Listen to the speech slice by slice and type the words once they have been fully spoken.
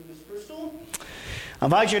I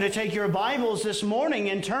invite you to take your Bibles this morning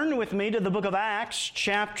and turn with me to the book of Acts,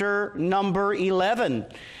 chapter number 11.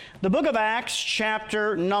 The book of Acts,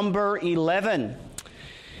 chapter number 11.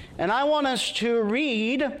 And I want us to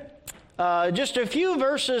read just a few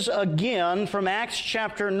verses again from Acts,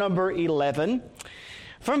 chapter number 11.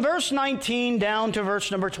 From verse 19 down to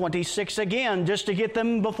verse number 26 again, just to get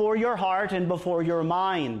them before your heart and before your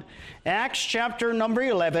mind. Acts, chapter number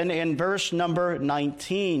 11 and verse number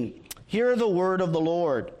 19. Hear the word of the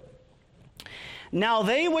Lord. Now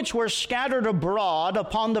they which were scattered abroad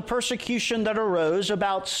upon the persecution that arose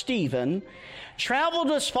about Stephen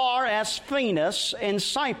traveled as far as Phoenix and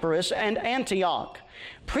Cyprus and Antioch,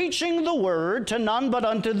 preaching the word to none but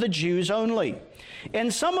unto the Jews only.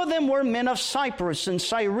 And some of them were men of Cyprus and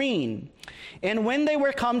Cyrene. And when they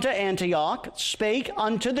were come to Antioch, spake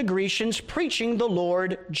unto the Grecians, preaching the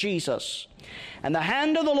Lord Jesus. And the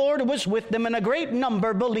hand of the Lord was with them, and a great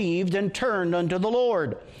number believed and turned unto the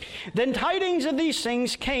Lord. Then tidings of these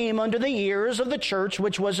things came unto the ears of the church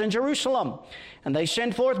which was in Jerusalem. And they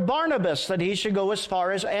sent forth Barnabas, that he should go as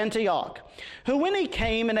far as Antioch, who when he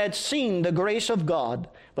came and had seen the grace of God,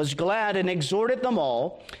 was glad and exhorted them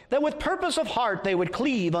all, that with purpose of heart they would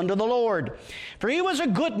cleave unto the Lord. For he was a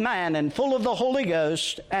good man, and full of the Holy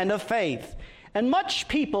Ghost and of faith. And much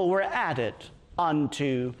people were added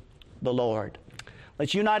unto the Lord.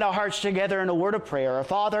 Let's unite our hearts together in a word of prayer. Our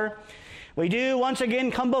Father, we do once again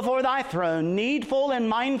come before thy throne, needful and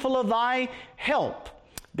mindful of thy help.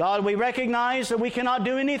 God, we recognize that we cannot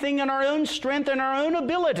do anything in our own strength and our own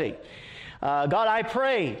ability. God, I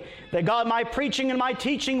pray that, God, my preaching and my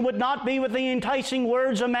teaching would not be with the enticing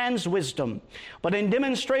words of man's wisdom, but in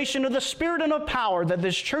demonstration of the Spirit and of power, that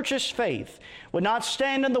this church's faith would not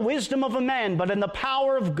stand in the wisdom of a man, but in the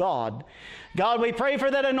power of God. God, we pray for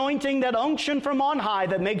that anointing, that unction from on high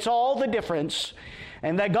that makes all the difference.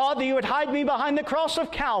 And that, God, that you would hide me behind the cross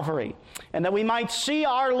of Calvary, and that we might see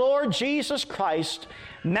our Lord Jesus Christ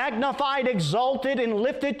magnified, exalted, and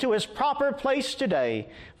lifted to his proper place today.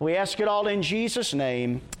 We ask it all in Jesus'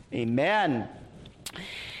 name. Amen.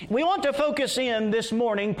 We want to focus in this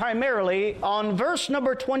morning primarily on verse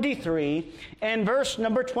number 23 and verse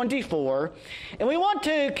number 24. And we want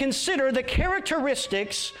to consider the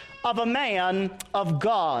characteristics of a man of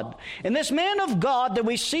God. And this man of God that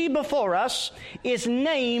we see before us is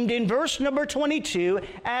named in verse number 22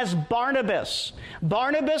 as Barnabas.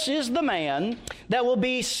 Barnabas is the man that will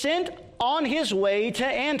be sent on his way to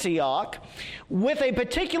Antioch with a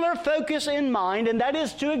particular focus in mind, and that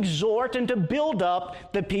is to exhort and to build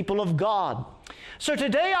up the people of God. So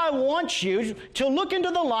today I want you to look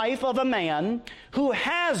into the life of a man who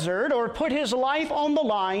hazarded or put his life on the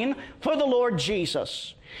line for the Lord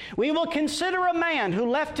Jesus. We will consider a man who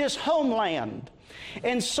left his homeland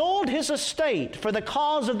and sold his estate for the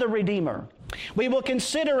cause of the Redeemer. We will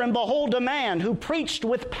consider and behold a man who preached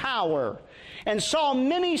with power and saw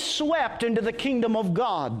many swept into the kingdom of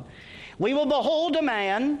God. We will behold a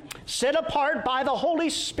man set apart by the Holy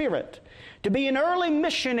Spirit to be an early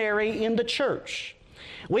missionary in the church.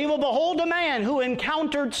 We will behold a man who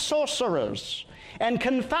encountered sorcerers and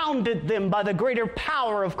confounded them by the greater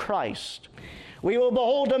power of Christ. We will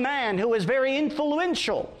behold a man who is very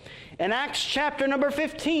influential in Acts chapter number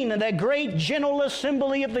 15 in that great general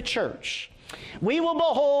assembly of the church. We will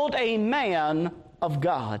behold a man of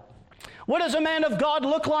God. What does a man of God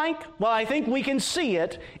look like? Well, I think we can see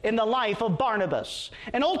it in the life of Barnabas.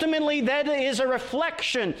 And ultimately, that is a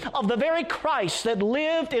reflection of the very Christ that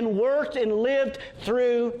lived and worked and lived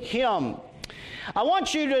through him. I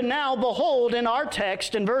want you to now behold in our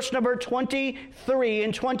text in verse number 23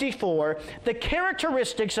 and 24 the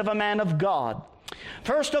characteristics of a man of God.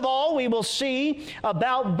 First of all, we will see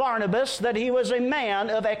about Barnabas that he was a man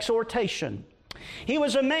of exhortation. He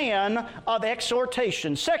was a man of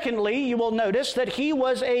exhortation. Secondly, you will notice that he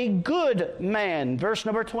was a good man, verse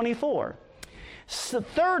number 24.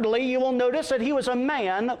 Thirdly, you will notice that he was a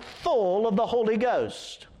man full of the Holy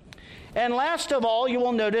Ghost. And last of all, you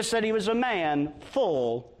will notice that he was a man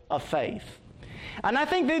full of faith. And I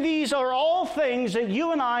think that these are all things that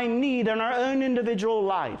you and I need in our own individual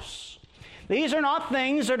lives. These are not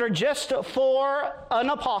things that are just for an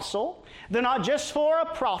apostle. They're not just for a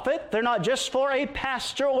prophet. They're not just for a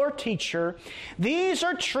pastor or teacher. These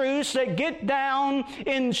are truths that get down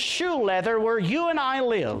in shoe leather where you and I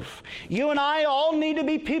live. You and I all need to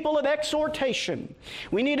be people of exhortation.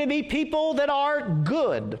 We need to be people that are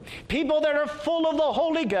good, people that are full of the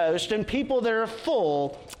Holy Ghost, and people that are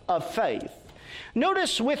full of faith.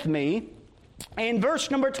 Notice with me in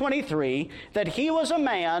verse number 23 that he was a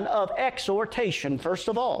man of exhortation, first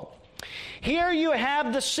of all. Here you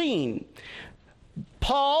have the scene.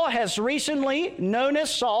 Paul has recently, known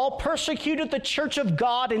as Saul, persecuted the church of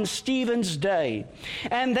God in Stephen's day.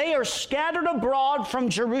 And they are scattered abroad from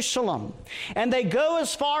Jerusalem. And they go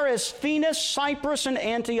as far as Phoenix, Cyprus, and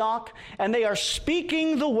Antioch. And they are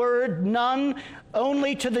speaking the word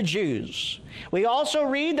only to the Jews. We also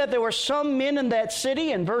read that there were some men in that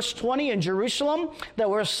city, in verse 20, in Jerusalem, that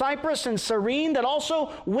were Cyprus and Cyrene, that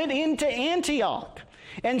also went into Antioch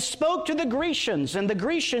and spoke to the Grecians. And the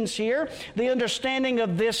Grecians here, the understanding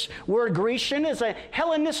of this word Grecian is a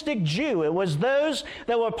Hellenistic Jew. It was those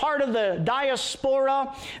that were part of the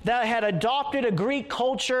diaspora that had adopted a Greek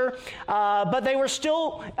culture, but they were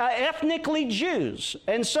still ethnically Jews.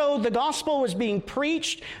 And so the gospel was being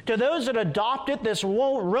preached to those that adopted this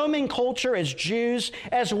Roman culture as Jews,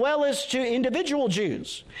 as well as to individual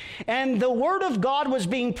Jews. And the word of God was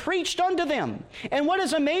being preached unto them. And what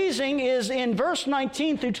is amazing is in verse 19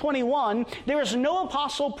 through 21, there is no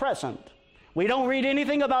apostle present. We don't read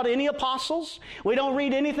anything about any apostles. We don't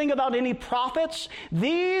read anything about any prophets.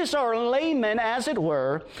 These are laymen, as it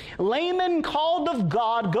were, laymen called of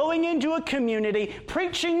God, going into a community,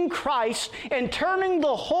 preaching Christ, and turning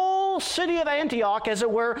the whole city of Antioch, as it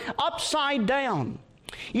were, upside down.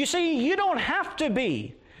 You see, you don't have to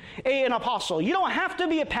be an apostle. You don't have to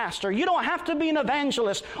be a pastor. You don't have to be an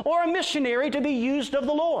evangelist or a missionary to be used of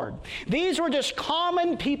the Lord. These were just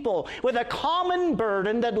common people with a common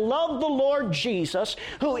burden that loved the Lord Jesus,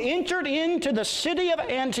 who entered into the city of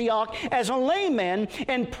Antioch as a layman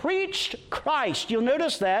and preached Christ. You'll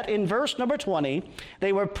notice that in verse number 20,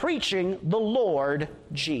 they were preaching the Lord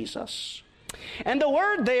Jesus. And the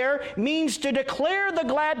word there means to declare the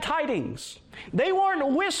glad tidings. They weren't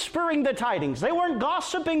whispering the tidings. They weren't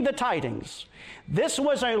gossiping the tidings. This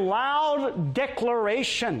was a loud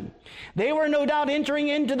declaration. They were no doubt entering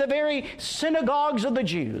into the very synagogues of the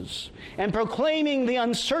Jews and proclaiming the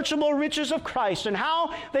unsearchable riches of Christ and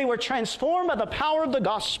how they were transformed by the power of the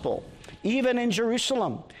gospel, even in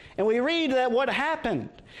Jerusalem. And we read that what happened,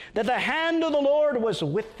 that the hand of the Lord was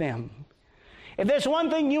with them. If there's one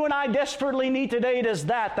thing you and I desperately need today, it is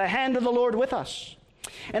that, the hand of the Lord with us.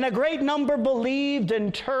 And a great number believed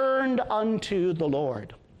and turned unto the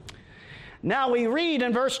Lord. Now we read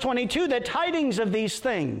in verse 22 that tidings of these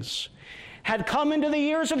things had come into the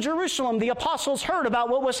ears of Jerusalem. The apostles heard about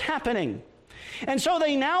what was happening. And so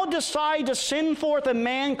they now decide to send forth a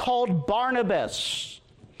man called Barnabas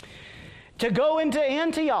to go into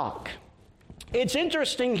Antioch. It's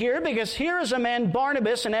interesting here because here is a man,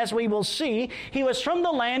 Barnabas, and as we will see, he was from the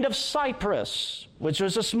land of Cyprus, which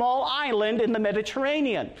was a small island in the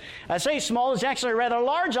Mediterranean. I say small, it's actually a rather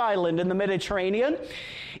large island in the Mediterranean,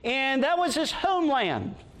 and that was his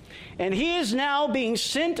homeland. And he is now being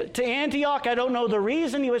sent to Antioch. I don't know the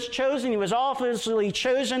reason he was chosen. He was obviously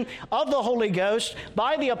chosen of the Holy Ghost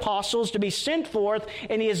by the apostles to be sent forth,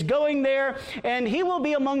 and he is going there, and he will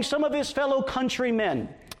be among some of his fellow countrymen.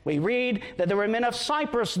 We read that there were men of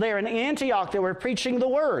Cyprus there in Antioch that were preaching the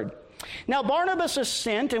word. Now Barnabas is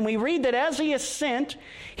sent, and we read that as he is sent,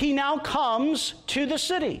 he now comes to the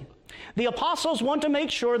city. The apostles want to make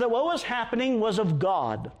sure that what was happening was of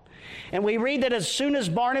God. And we read that as soon as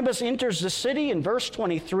Barnabas enters the city, in verse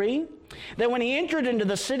 23, that when he entered into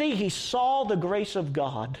the city, he saw the grace of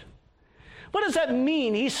God. What does that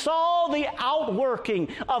mean? He saw the outworking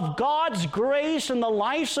of God's grace in the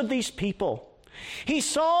lives of these people. He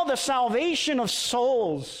saw the salvation of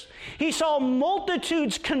souls. He saw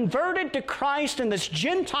multitudes converted to Christ in this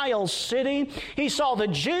Gentile city. He saw the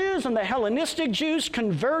Jews and the Hellenistic Jews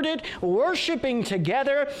converted, worshiping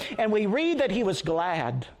together, and we read that he was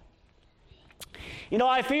glad. You know,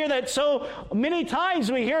 I fear that so many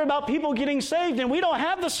times we hear about people getting saved and we don't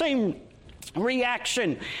have the same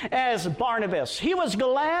reaction as Barnabas. He was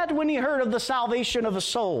glad when he heard of the salvation of a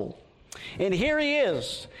soul. And here he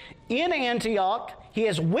is in Antioch. He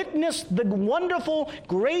has witnessed the wonderful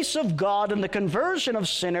grace of God and the conversion of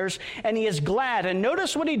sinners, and he is glad. And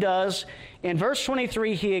notice what he does. In verse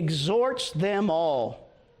 23, he exhorts them all.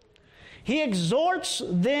 He exhorts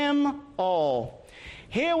them all.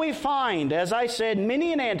 Here we find, as I said,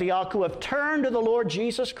 many in Antioch who have turned to the Lord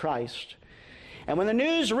Jesus Christ. And when the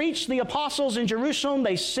news reached the apostles in Jerusalem,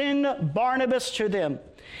 they send Barnabas to them.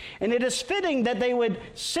 And it is fitting that they would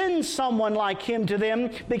send someone like him to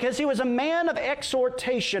them because he was a man of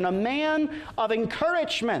exhortation, a man of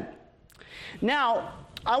encouragement. Now,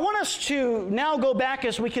 I want us to now go back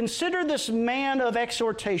as we consider this man of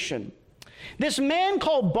exhortation. This man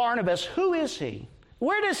called Barnabas, who is he?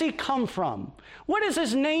 Where does he come from? What does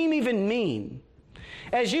his name even mean?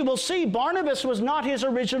 As you will see, Barnabas was not his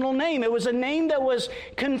original name. It was a name that was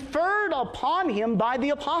conferred upon him by the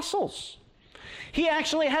apostles. He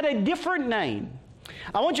actually had a different name.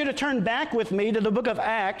 I want you to turn back with me to the book of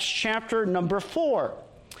Acts, chapter number 4.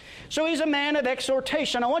 So he's a man of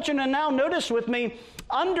exhortation. I want you to now notice with me,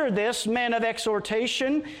 under this man of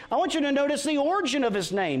exhortation, I want you to notice the origin of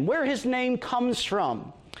his name, where his name comes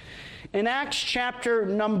from. In Acts chapter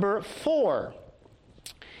number 4.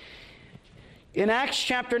 In Acts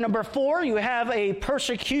chapter number 4, you have a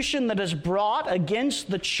persecution that is brought against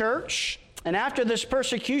the church. And after this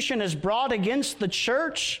persecution is brought against the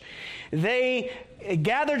church, they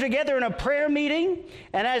gather together in a prayer meeting.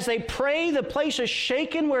 And as they pray, the place is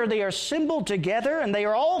shaken where they are assembled together. And they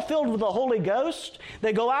are all filled with the Holy Ghost.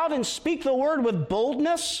 They go out and speak the word with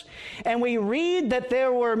boldness. And we read that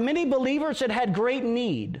there were many believers that had great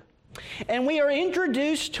need. And we are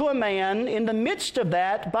introduced to a man in the midst of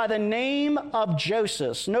that by the name of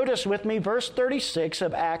Joseph. Notice with me verse 36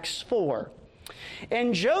 of Acts 4.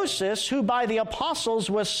 And Joseph, who by the apostles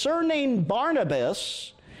was surnamed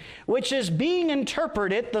Barnabas, which is being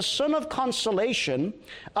interpreted the son of consolation,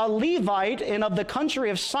 a Levite and of the country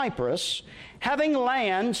of Cyprus, having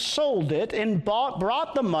land, sold it, and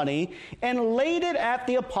brought the money, and laid it at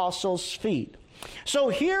the apostles' feet. So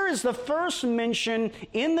here is the first mention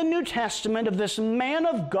in the New Testament of this man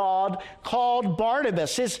of God called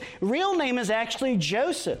Barnabas. His real name is actually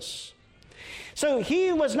Joseph. So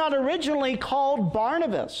he was not originally called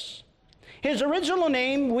Barnabas. His original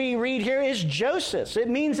name, we read here, is Joseph. It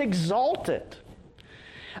means exalted.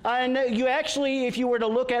 And you actually, if you were to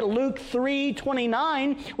look at Luke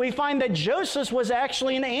 3:29, we find that Joseph was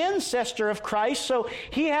actually an ancestor of Christ, so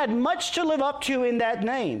he had much to live up to in that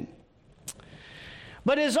name.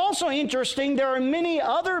 But it is also interesting, there are many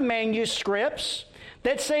other manuscripts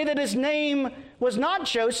that say that his name was not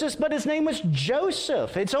Joseph, but his name was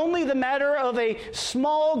Joseph. It's only the matter of a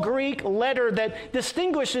small Greek letter that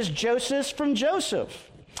distinguishes Joseph from Joseph.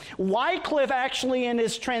 Wycliffe actually in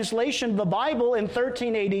his translation of the Bible in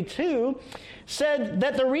 1382 said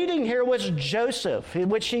that the reading here was Joseph, in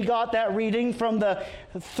which he got that reading from the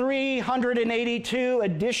 382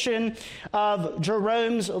 edition of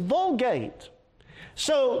Jerome's Vulgate.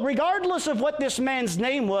 So regardless of what this man's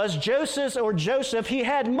name was, Joseph, he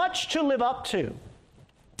had much to live up to.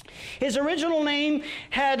 His original name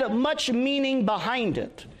had much meaning behind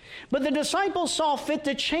it. But the disciples saw fit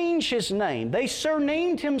to change his name. They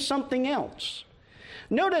surnamed him something else.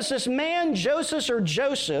 Notice this man,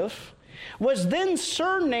 Joseph, was then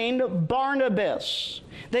surnamed Barnabas.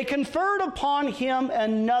 They conferred upon him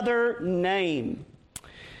another name.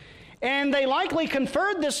 And they likely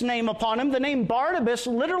conferred this name upon him. The name Barnabas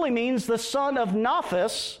literally means the son of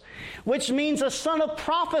Nophis, which means a son of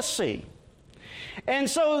prophecy. And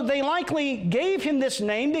so they likely gave him this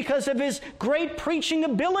name because of his great preaching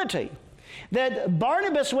ability. That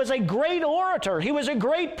Barnabas was a great orator. He was a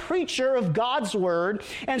great preacher of God's word.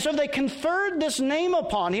 And so they conferred this name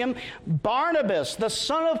upon him, Barnabas, the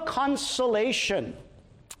son of consolation.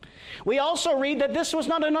 We also read that this was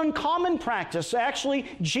not an uncommon practice. Actually,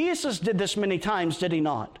 Jesus did this many times, did he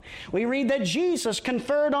not? We read that Jesus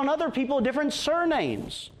conferred on other people different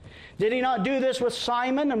surnames. Did he not do this with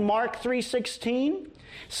Simon in Mark 3:16?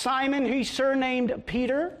 Simon, he surnamed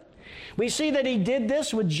Peter. We see that he did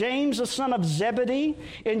this with James, the son of Zebedee.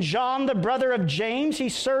 In John, the brother of James, he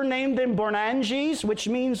surnamed them Boanerges, which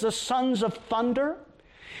means the sons of thunder.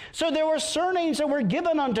 So there were surnames that were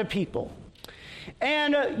given unto people.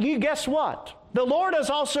 And you guess what? The Lord has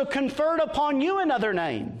also conferred upon you another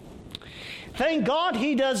name. Thank God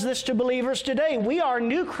he does this to believers today. We are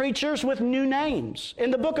new creatures with new names.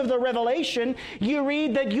 In the book of the Revelation, you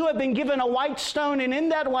read that you have been given a white stone, and in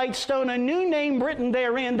that white stone a new name written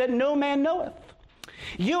therein that no man knoweth.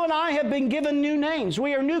 You and I have been given new names.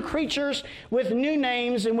 We are new creatures with new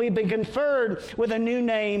names, and we've been conferred with a new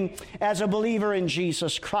name as a believer in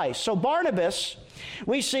Jesus Christ. So Barnabas,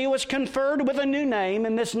 we see, was conferred with a new name,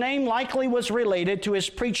 and this name likely was related to his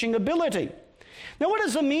preaching ability. Now, what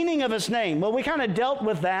is the meaning of his name? Well, we kind of dealt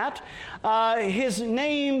with that. His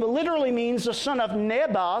name literally means the son of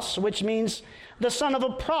Nebas, which means the son of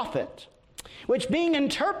a prophet, which being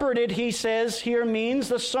interpreted, he says here, means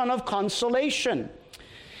the son of consolation.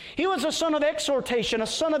 He was a son of exhortation, a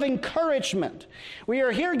son of encouragement. We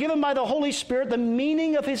are here given by the Holy Spirit the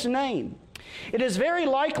meaning of his name. It is very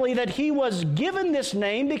likely that he was given this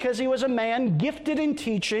name because he was a man gifted in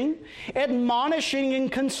teaching, admonishing,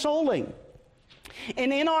 and consoling.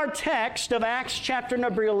 And in our text of Acts chapter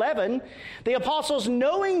number 11, the apostles,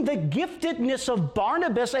 knowing the giftedness of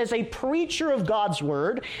Barnabas as a preacher of God's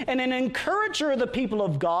word and an encourager of the people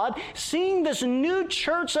of God, seeing this new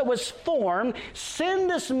church that was formed, send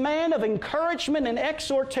this man of encouragement and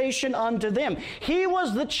exhortation unto them. He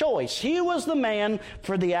was the choice. He was the man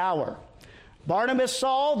for the hour. Barnabas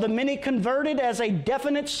saw the many converted as a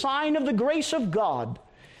definite sign of the grace of God,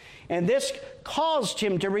 and this caused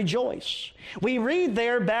him to rejoice. We read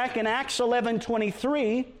there back in Acts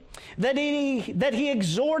 11:23 that he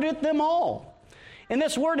exhorted them all. And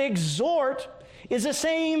this word exhort is the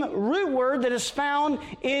same root word that is found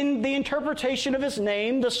in the interpretation of his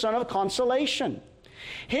name, the Son of Consolation.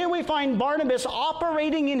 Here we find Barnabas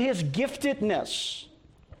operating in his giftedness.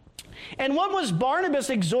 And what was Barnabas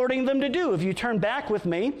exhorting them to do? If you turn back with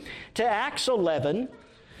me to Acts 11,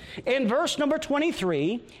 in verse number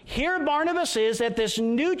 23, here Barnabas is at this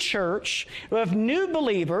new church of new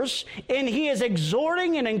believers, and he is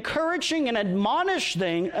exhorting and encouraging and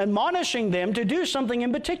admonishing them to do something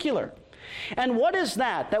in particular. And what is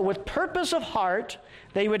that? That with purpose of heart,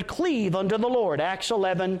 they would cleave unto the Lord. Acts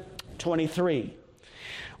 11:23.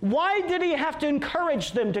 Why did he have to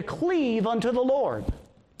encourage them to cleave unto the Lord?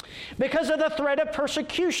 Because of the threat of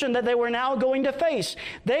persecution that they were now going to face.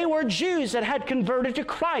 They were Jews that had converted to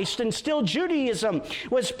Christ, and still Judaism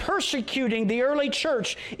was persecuting the early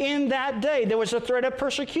church in that day. There was a threat of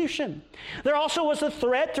persecution. There also was a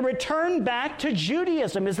threat to return back to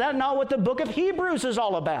Judaism. Is that not what the book of Hebrews is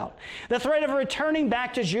all about? The threat of returning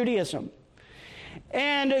back to Judaism.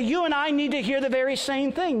 And you and I need to hear the very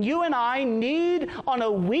same thing. You and I need on a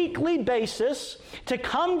weekly basis to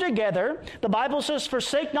come together. The Bible says,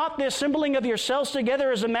 forsake not the assembling of yourselves together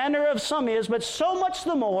as the manner of some is, but so much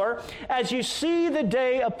the more as you see the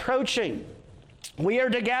day approaching. We are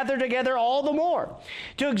to gather together all the more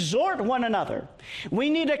to exhort one another. We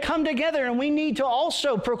need to come together, and we need to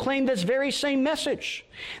also proclaim this very same message,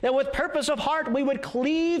 that with purpose of heart we would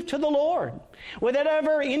cleave to the Lord with that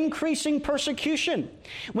ever increasing persecution.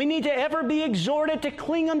 We need to ever be exhorted to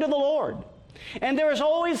cling unto the Lord. And there is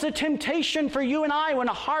always the temptation for you and I when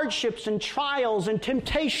hardships and trials and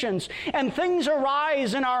temptations and things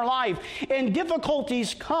arise in our life and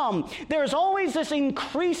difficulties come. There's always this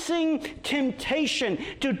increasing temptation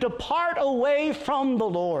to depart away from the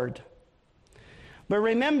Lord. But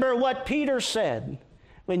remember what Peter said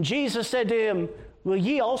when Jesus said to him, will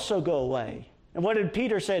ye also go away? And what did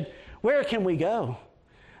Peter say? Where can we go?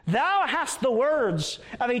 Thou hast the words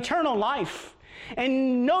of eternal life.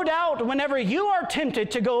 And no doubt, whenever you are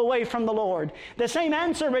tempted to go away from the Lord, the same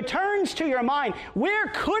answer returns to your mind. Where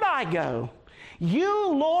could I go? You,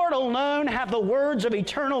 Lord, alone have the words of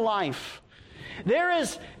eternal life. There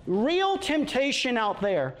is real temptation out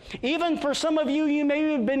there. Even for some of you, you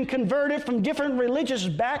may have been converted from different religious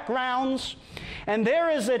backgrounds, and there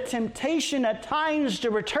is a temptation at times to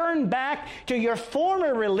return back to your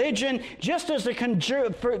former religion, just as the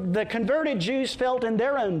converted Jews felt in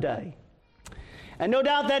their own day. And no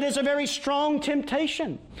doubt that is a very strong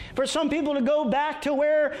temptation for some people to go back to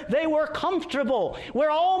where they were comfortable,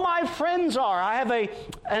 where all my friends are. I have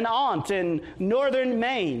an aunt in northern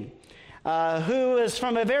Maine who is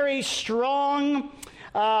from a very strong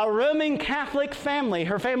Roman Catholic family.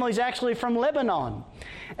 Her family's actually from Lebanon.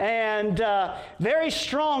 And very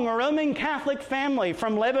strong Roman Catholic family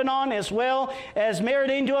from Lebanon, as well as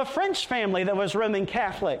married into a French family that was Roman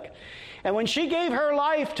Catholic. And when she gave her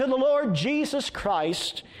life to the Lord Jesus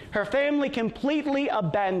Christ, her family completely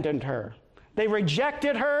abandoned her. They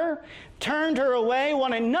rejected her, turned her away,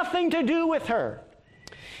 wanted nothing to do with her.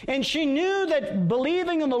 And she knew that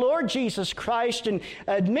believing in the Lord Jesus Christ and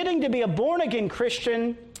admitting to be a born-again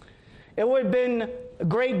Christian, it would have been a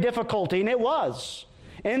great difficulty, and it was.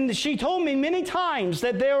 And she told me many times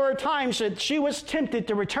that there were times that she was tempted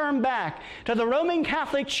to return back to the Roman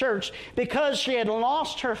Catholic Church because she had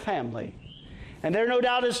lost her family. And there no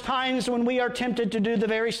doubt is times when we are tempted to do the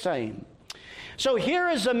very same. So here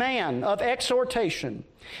is a man of exhortation.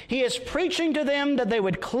 He is preaching to them that they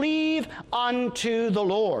would cleave unto the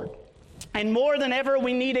Lord. And more than ever,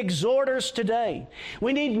 we need exhorters today.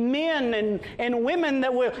 We need men and women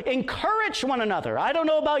that will encourage one another. I don't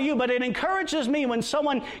know about you, but it encourages me when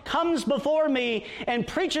someone comes before me and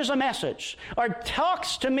preaches a message or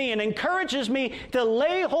talks to me and encourages me to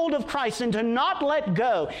lay hold of Christ and to not let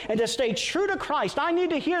go and to stay true to Christ. I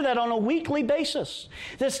need to hear that on a weekly basis,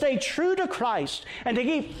 to stay true to Christ and to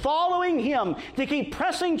keep following Him, to keep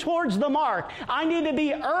pressing towards the mark. I need to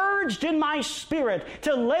be urged in my spirit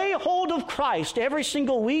to lay hold of Christ every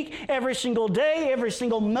single week, every single day, every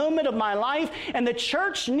single moment of my life. And the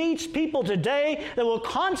church needs people today that will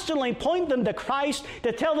constantly point them to Christ,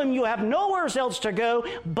 to tell them you have nowhere else to go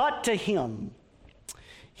but to Him.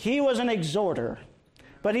 He was an exhorter,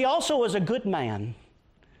 but he also was a good man.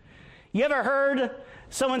 You ever heard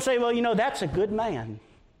someone say, well, you know, that's a good man.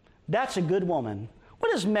 That's a good woman.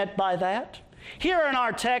 What is meant by that? Here in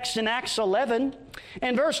our text in Acts 11,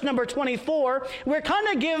 in verse number 24, we're kind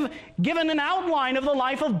of given an outline of the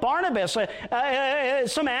life of Barnabas,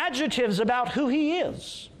 some adjectives about who he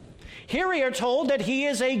is. Here we are told that he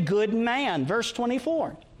is a good man, verse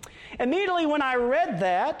 24. Immediately when I read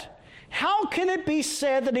that, how can it be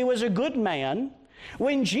said that he was a good man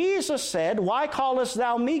when Jesus said, "Why callest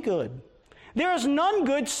thou me good? There is none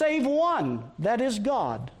good save one, that is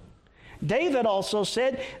God." David also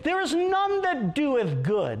said, "There is none that doeth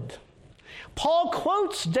good." Paul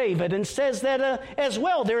quotes David and says that as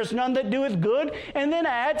well, "There is none that doeth good," and then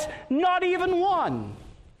adds, "Not even one."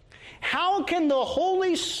 How can the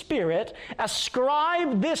Holy Spirit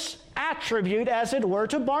ascribe this attribute, as it were,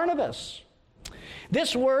 to Barnabas?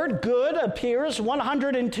 This word good appears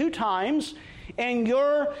 102 times in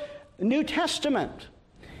your New Testament.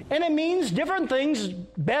 And it means different things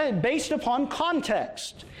based upon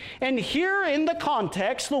context. And here in the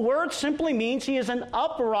context, the word simply means he is an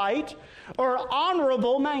upright or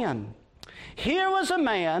honorable man. Here was a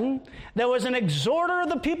man that was an exhorter of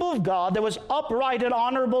the people of God that was upright and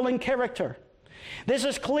honorable in character. This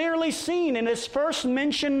is clearly seen in his first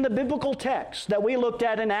mention in the biblical text that we looked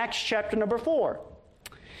at in Acts chapter number 4.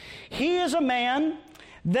 He is a man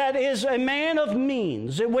that is a man of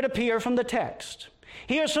means, it would appear from the text.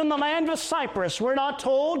 He is from the land of Cyprus. We're not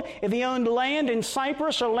told if he owned land in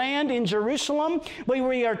Cyprus or land in Jerusalem, but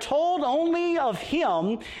we are told only of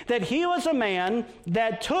him that he was a man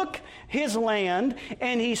that took his land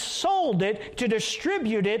and he sold it to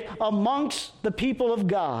distribute it amongst the people of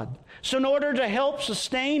God. So in order to help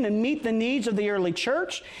sustain and meet the needs of the early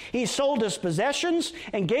church, he sold his possessions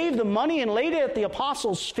and gave the money and laid it at the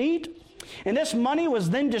apostles' feet. And this money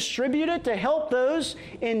was then distributed to help those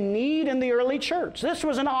in need in the early church. This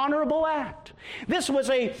was an honorable act. This was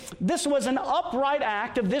an upright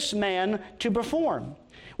act of this man to perform.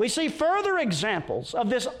 We see further examples of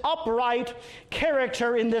this upright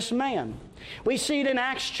character in this man. We see it in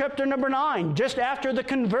Acts chapter number 9, just after the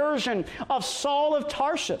conversion of Saul of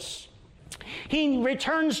Tarsus. He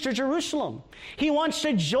returns to Jerusalem. He wants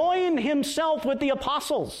to join himself with the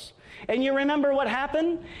apostles. And you remember what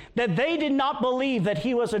happened? That they did not believe that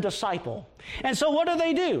he was a disciple. And so what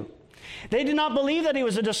do? They did not believe that he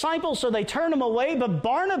was a disciple, so they turned him away. But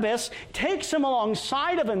Barnabas takes him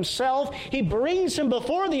alongside of himself. He brings him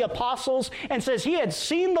before the apostles and says he had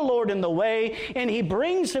seen the Lord in the way, and he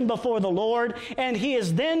brings him before the Lord, and he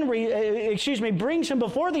is then, brings him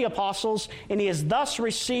before the apostles, and he is thus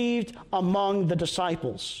received among the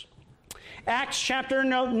disciples. Acts chapter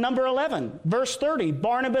number 11, verse 30,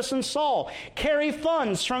 Barnabas and Saul carry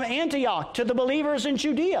funds from Antioch to the believers in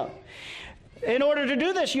Judea. In order to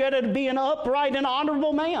do this, you had to be an upright and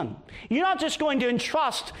honorable man. You're not just going to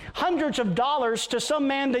entrust hundreds of dollars to some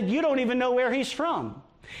man that you don't even know where he's from.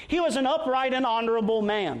 He was an upright and honorable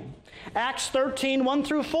man. Acts 13, 1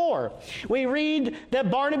 through 4. We read that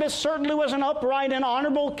Barnabas certainly was an upright and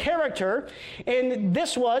honorable character, and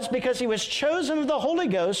this was because he was chosen of the Holy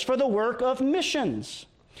Ghost for the work of missions.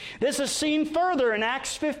 This is seen further in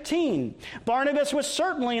Acts 15. Barnabas was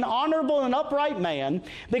certainly an honorable and upright man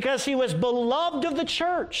because he was beloved of the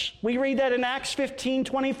church. We read that in Acts 15,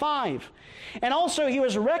 25. And also he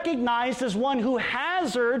was recognized as one who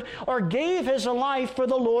hazarded or gave his life for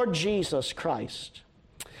the Lord Jesus Christ.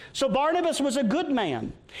 So Barnabas was a good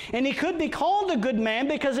man, and he could be called a good man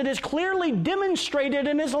because it is clearly demonstrated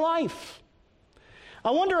in his life.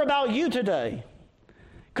 I wonder about you today.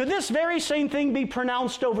 Could this very same thing be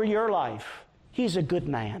pronounced over your life? He's a good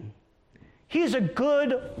man. He's a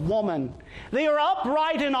good woman. They are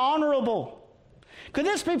upright and honorable. Could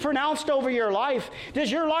this be pronounced over your life?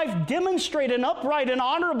 Does your life demonstrate an upright and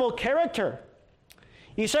honorable character?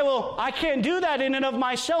 You say, well, I can't do that in and of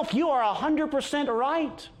myself. You are 100%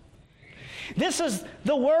 right. This is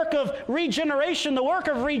the work of regeneration. The work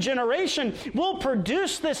of regeneration will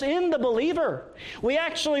produce this in the believer. We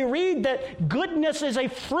actually read that goodness is a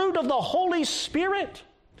fruit of the Holy Spirit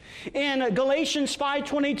in Galatians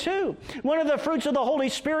 5:22. One of the fruits of the Holy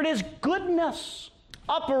Spirit is goodness,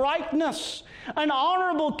 uprightness, an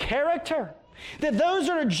honorable character. That those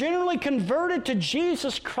that are generally converted to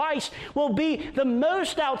Jesus Christ will be the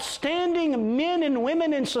most outstanding men and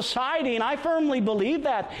women in society. And I firmly believe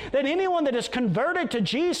that anyone that is converted to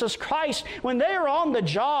Jesus Christ, when they are on the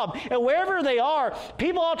job and wherever they are,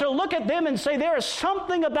 people ought to look at them and say, there is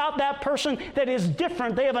something about that person that is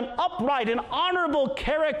different. They have an upright and honorable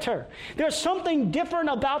character. There's something different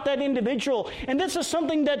about that individual. And this is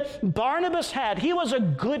something that Barnabas had. He was a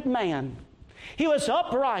good man. He was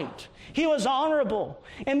upright. He was honorable.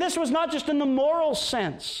 And this was not just in the moral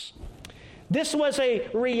sense. This was a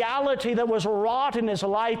reality that was wrought in his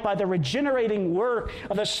life by the regenerating work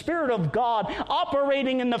of the Spirit of God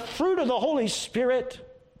operating in the fruit of the Holy Spirit.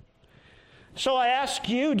 So I ask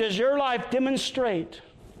you, does your life demonstrate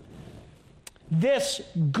this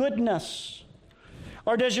goodness?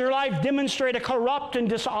 Or does your life demonstrate a corrupt and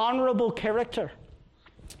dishonorable character?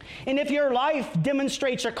 And if your life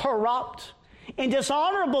demonstrates a corrupt and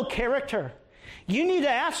dishonorable character, you need to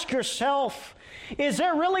ask yourself, is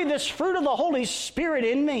there really this fruit of the Holy Spirit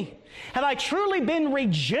in me? Have I truly been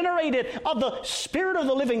regenerated of the Spirit of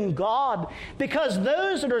the living God? Because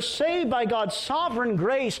those that are saved by God's sovereign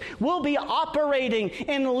grace will be operating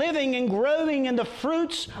and living and growing in the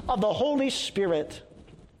fruits of the Holy Spirit.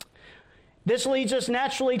 This leads us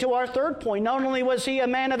naturally to our third point. Not only was he a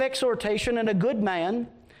man of exhortation and a good man,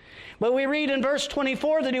 but we read in verse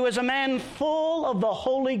 24 that he was a man full of the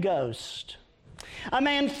Holy Ghost. A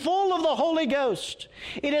man full of the Holy Ghost.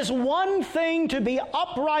 It is one thing to be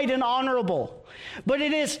upright and honorable, but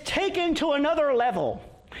it is taken to another level.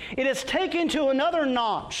 It is taken to another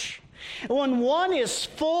notch when one is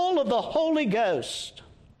full of the Holy Ghost.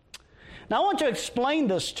 Now I want to explain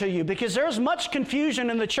this to you because there's much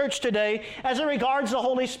confusion in the church today as it regards the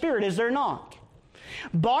Holy Spirit, is there not?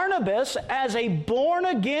 Barnabas, as a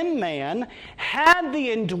born-again man, had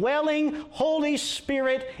the indwelling Holy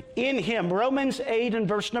Spirit in him. Romans 8 and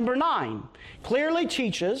verse number 9 clearly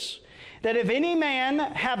teaches that if any man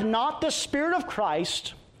have not the Spirit of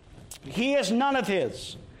Christ, he is none of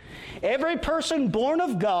his. Every person born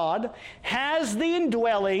of God has the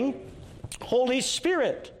indwelling Holy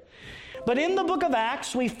Spirit. But in the book of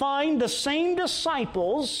Acts, we find the same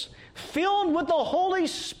disciples filled with the Holy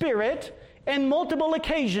Spirit in multiple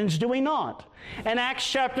occasions, do we not? In Acts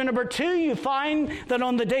chapter number 2, you find that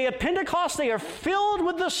on the day of Pentecost, they are filled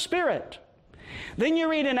with the Spirit. Then you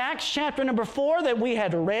read in Acts chapter number 4 that we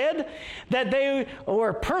had read that they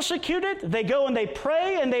were persecuted. They go and they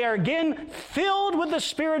pray, and they are again filled with the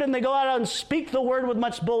Spirit, and they go out and speak the word with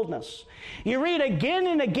much boldness. You read again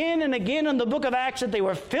and again and again in the book of Acts that they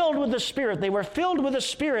were filled with the Spirit. They were filled with the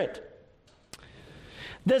Spirit.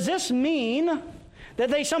 Does this mean that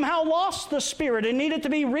they somehow lost the Spirit and needed to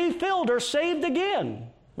be refilled or saved again?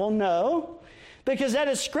 Well, no, because that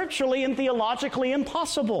is scripturally and theologically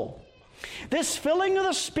impossible. This filling of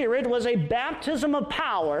the Spirit was a baptism of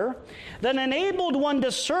power that enabled one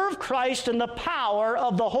to serve Christ in the power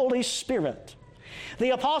of the Holy Spirit.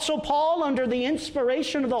 The Apostle Paul, under the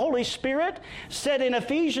inspiration of the Holy Spirit, said in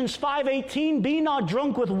Ephesians 5:18, "Be not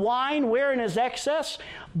drunk with wine wherein is excess,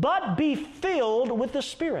 but be filled with the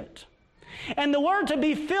Spirit." And the word to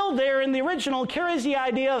be filled there in the original carries the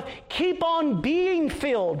idea of keep on being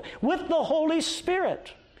filled with the Holy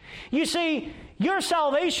Spirit. You see, your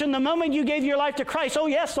salvation, the moment you gave your life to Christ, oh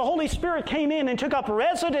yes, the Holy Spirit came in and took up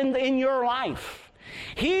residence in your life.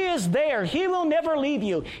 He is there. He will never leave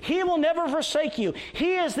you. He will never forsake you.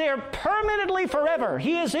 He is there permanently forever.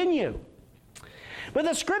 He is in you. But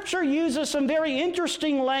the Scripture uses some very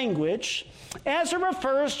interesting language as it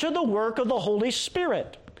refers to the work of the Holy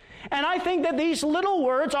Spirit. And I think that these little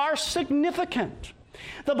words are significant.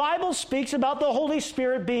 The Bible speaks about the Holy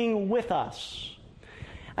Spirit being with us.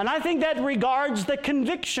 And I think that regards the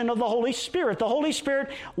conviction of the Holy Spirit. The Holy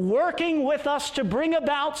Spirit working with us to bring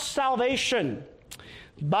about salvation.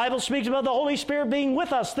 The Bible speaks about the Holy Spirit being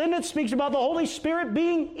with us. Then it speaks about the Holy Spirit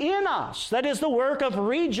being in us. That is the work of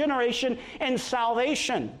regeneration and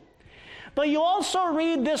salvation. But you also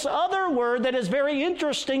read this other word that is very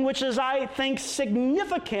interesting, which is, I think,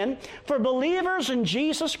 significant for believers in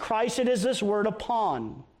Jesus Christ. It is this word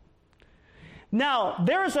upon. Now,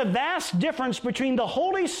 there is a vast difference between the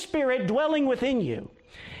Holy Spirit dwelling within you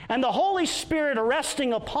and the Holy Spirit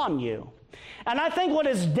resting upon you. And I think what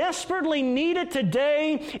is desperately needed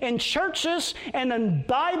today in churches and in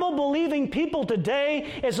Bible-believing people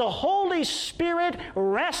today is the Holy Spirit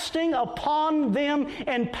resting upon them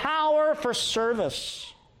in power for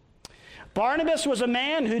service. Barnabas was a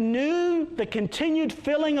man who knew the continued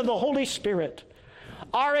filling of the Holy Spirit.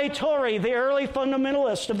 R.A. Torrey, the early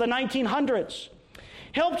fundamentalist of the 1900s,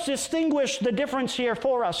 helps distinguish the difference here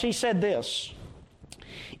for us. He said this: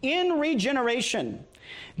 in regeneration,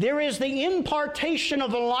 there is the impartation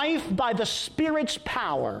of life by the Spirit's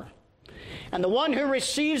power, and the one who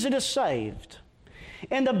receives it is saved.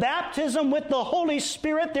 In the baptism with the Holy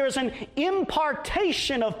Spirit, there is an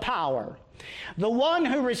impartation of power. The one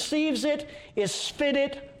who receives it is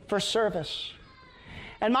fitted for service.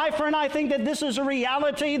 And my friend, I think that this is a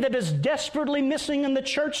reality that is desperately missing in the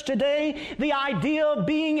church today, the idea of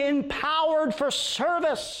being empowered for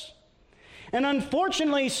service. And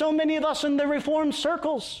unfortunately, so many of us in the Reformed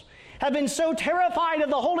circles have been so terrified of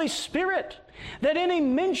the Holy Spirit that any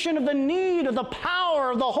mention of the need of the power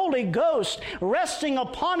of the Holy Ghost resting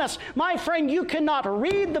upon us, my friend, you cannot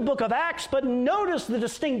read the book of Acts, but notice the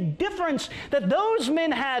distinct difference that those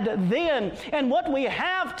men had then and what we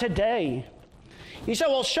have today. You say,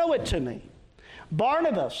 well, show it to me.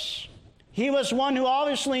 Barnabas, he was one who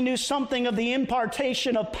obviously knew something of the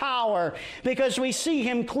impartation of power, because we see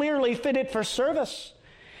him clearly fitted for service.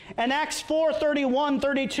 In Acts 4:31,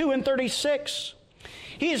 32, and 36,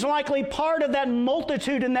 he is likely part of that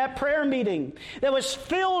multitude in that prayer meeting that was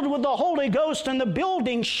filled with the Holy Ghost, and the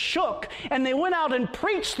building shook, and they went out and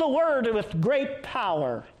preached the word with great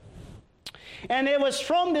power. And it was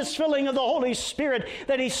from this filling of the Holy Spirit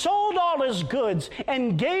that he sold all his goods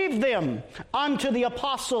and gave them unto the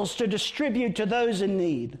apostles to distribute to those in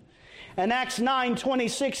need. In Acts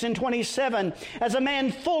 9:26 and 27, as a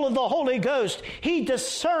man full of the Holy Ghost, he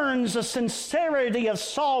discerns the sincerity of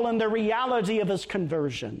Saul and the reality of his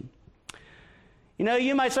conversion. You know,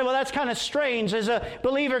 you might say, well, that's kind of strange. As a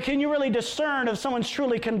believer, can you really discern if someone's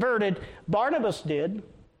truly converted? Barnabas did.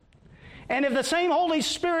 And if the same Holy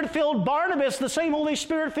Spirit filled Barnabas, the same Holy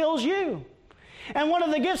Spirit fills you. And one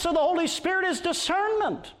of the gifts of the Holy Spirit is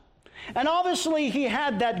discernment. And obviously he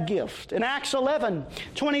had that gift. In Acts 11,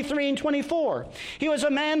 23 and 24, he was a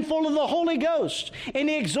man full of the Holy Ghost, and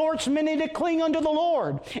he exhorts many to cling unto the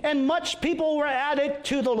Lord, and much people were added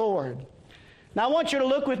to the Lord. Now I want you to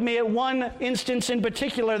look with me at one instance in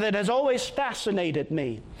particular that has always fascinated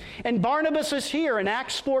me. And Barnabas is here in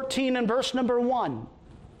Acts 14 and verse number 1.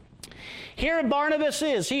 Here Barnabas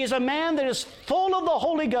is. He is a man that is full of the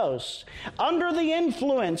Holy Ghost, under the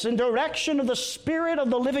influence and direction of the Spirit of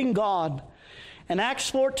the living God. In Acts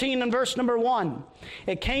 14 and verse number 1,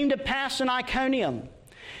 it came to pass in Iconium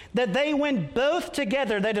that they went both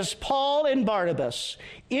together, that is Paul and Barnabas,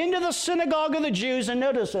 into the synagogue of the Jews, and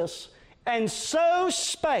notice this, and so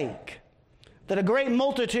spake that a great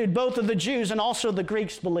multitude, both of the Jews and also the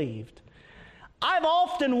Greeks, believed. I've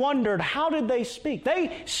often wondered, how did they speak?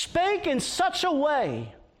 They spake in such a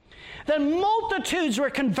way that multitudes were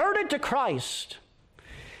converted to Christ.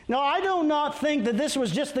 Now, I do not think that this was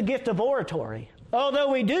just the gift of oratory,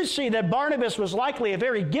 although we do see that Barnabas was likely a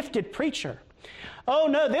very gifted preacher. Oh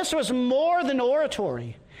no, this was more than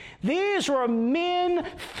oratory. These were men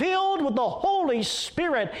filled with the Holy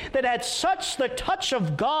Spirit that had such the touch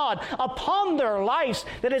of God upon their lives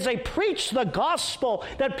that as they preached the gospel,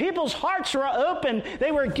 that people's hearts were open.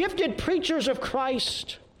 They were gifted preachers of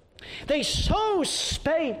Christ. They so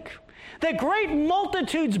spake that great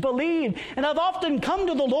multitudes believed. And I've often come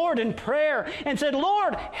to the Lord in prayer and said,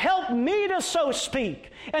 Lord, help me to so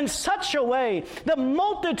speak in such a way that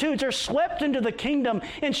multitudes are swept into the kingdom.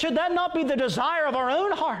 And should that not be the desire of our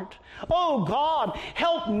own heart? Oh God,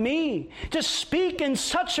 help me to speak in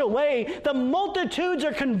such a way that multitudes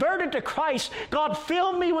are converted to Christ. God,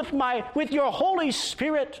 fill me with your Holy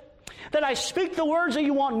Spirit, that I speak the words that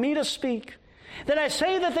you want me to speak, that I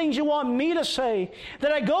say the things you want me to say,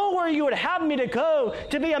 that I go where you would have me to go,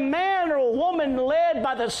 to be a man or a woman led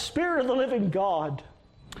by the Spirit of the living God.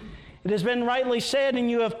 It has been rightly said, and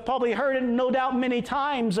you have probably heard it no doubt many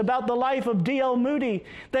times, about the life of D.L. Moody,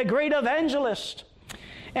 that great evangelist.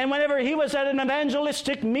 And whenever he was at an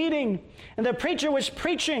evangelistic meeting and the preacher was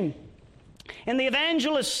preaching, and the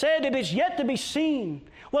evangelist said, it is yet to be seen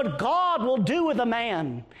what God will do with a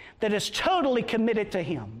man that is totally committed to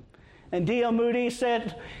him. And D.L. Moody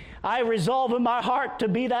said, I resolve in my heart to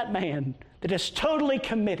be that man that is totally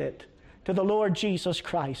committed to the Lord Jesus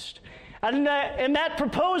Christ. And that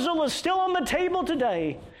proposal is still on the table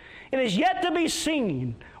today. It is yet to be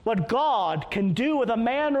seen what God can do with a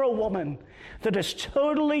man or a woman that is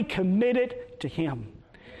totally committed to him.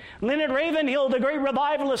 Leonard Ravenhill, the great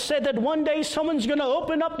revivalist, said that one day someone's going to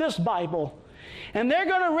open up this Bible and they're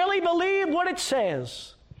going to really believe what it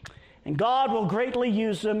says. And God will greatly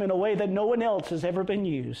use them in a way that no one else has ever been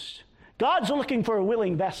used. God's looking for a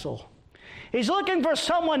willing vessel. He's looking for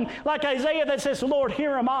someone like Isaiah that says, Lord,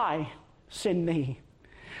 here am I, send me.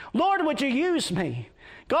 Lord, would you use me?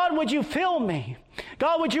 God, would you fill me?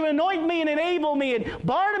 God, would you anoint me and enable me? And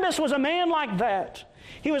Barnabas was a man like that.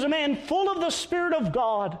 He was a man full of the Spirit of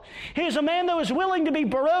God. He was a man that was willing to be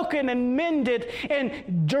broken and mended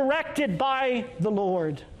and directed by the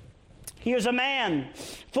Lord. He was a man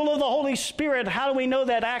full of the Holy Spirit. How do we know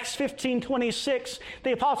that? Acts 15:26,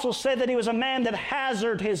 the apostle said that he was a man that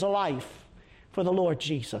hazarded his life for the Lord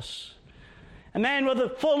Jesus. A man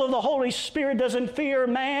full of the Holy Spirit doesn't fear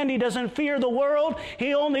man. He doesn't fear the world.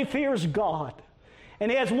 He only fears God.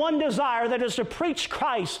 And he has one desire, that is to preach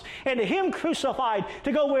Christ and him crucified,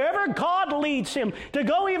 to go wherever God leads him, to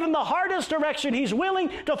go even the hardest direction. He's willing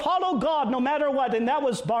to follow God no matter what. And that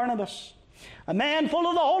was Barnabas. A man full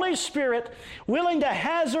of the Holy Spirit, willing to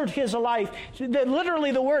hazard his life.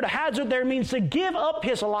 Literally, the word hazard there means to give up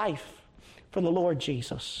his life for the Lord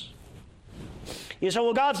Jesus. You say,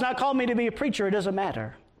 well, God's not called me to be a preacher. It doesn't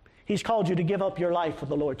matter. He's called you to give up your life for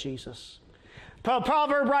the Lord Jesus. The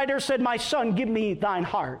proverb writer said, my son, give me thine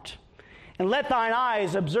heart, and let thine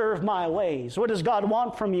eyes observe my ways. What does God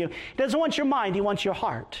want from you? He doesn't want your mind. He wants your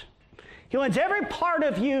heart. He wants every part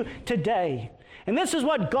of you today. And this is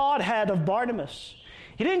what God had of Barnabas.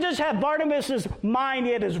 He didn't just have Barnabas' mind,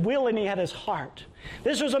 he had his will and he had his heart.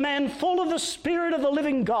 This was a man full of the Spirit of the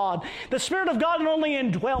living God. The Spirit of God not only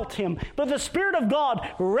indwelt him, but the Spirit of God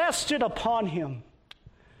rested upon him.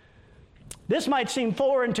 This might seem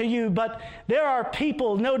foreign to you, but there are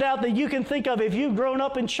people, no doubt, that you can think of if you've grown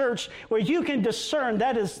up in church where you can discern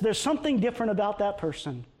there's something different about that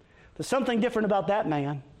person. There's something different about that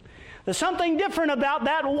man. There's something different about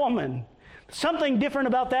that woman. Something different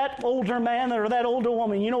about that older man or that older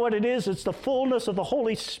woman. You know what it is? It's the fullness of the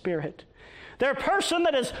Holy Spirit. They're a person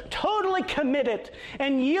that is totally committed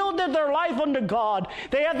and yielded their life unto God.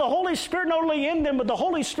 They have the Holy Spirit not only in them, but the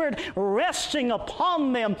Holy Spirit resting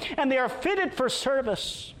upon them, and they are fitted for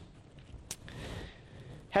service.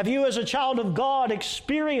 Have you, as a child of God,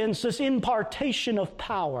 experienced this impartation of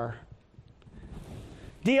power?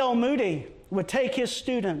 D.L. Moody would take his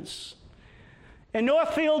students in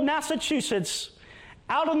Northfield, Massachusetts,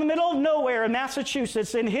 out in the middle of nowhere in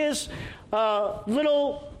Massachusetts, in his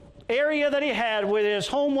little area that he had where his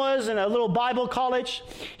home was in a little Bible college.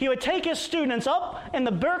 He would take his students up in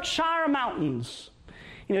the Berkshire Mountains.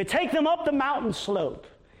 He would take them up the mountain slope.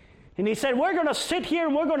 And he said, we're going to sit here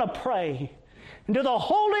and we're going to pray until the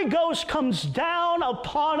Holy Ghost comes down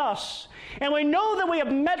upon us. And we know that we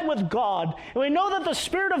have met with God. And we know that the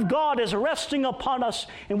Spirit of God is resting upon us.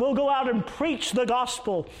 And we'll go out and preach the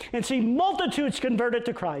gospel and see multitudes converted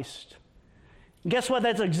to Christ. And guess what?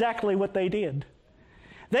 That's exactly what they did.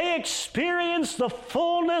 They experienced the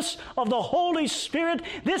fullness of the Holy Spirit.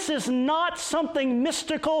 This is not something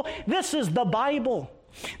mystical. This is the Bible.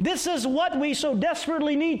 This is what we so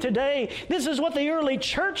desperately need today. This is what the early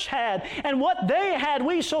church had. And what they had,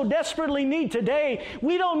 we so desperately need today.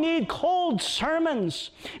 We don't need cold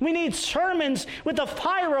sermons. We need sermons with the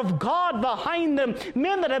fire of God behind them.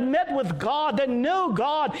 Men that have met with God, that know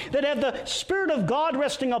God, that have the Spirit of God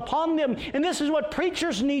resting upon them. And this is what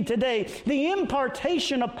preachers need today. The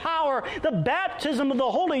impartation of power, the baptism of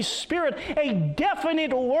the Holy Spirit, a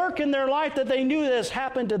definite work in their life that they knew that has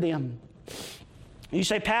happened to them. You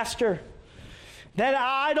say, Pastor, that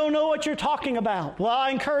I don't know what you're talking about. Well,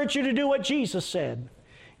 I encourage you to do what Jesus said.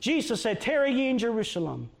 Jesus said, tarry ye in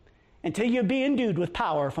Jerusalem until you be endued with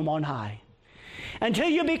power from on high. Until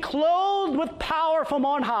you be clothed with power from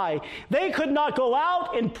on high. They could not go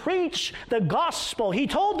out and preach the gospel. He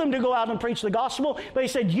told them to go out and preach the gospel, but he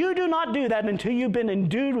said, you do not do that until you've been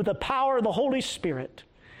endued with the power of the Holy Spirit.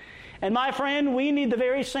 And my friend, we need the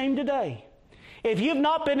very same today. If you've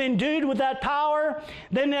not been endued with that power,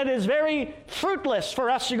 then it is very fruitless for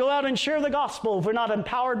us to go out and share the gospel if we're not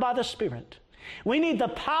empowered by the Spirit. We need the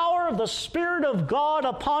power of the Spirit of God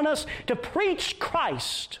upon us to preach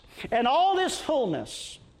Christ and all His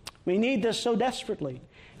fullness. We need this so desperately.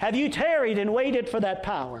 Have you tarried and waited for that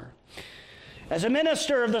power? As a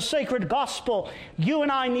minister of the sacred gospel, you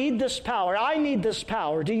and I need this power. I need this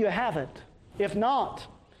power. Do you have it? If not,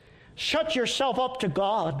 shut yourself up to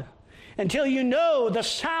God until you know the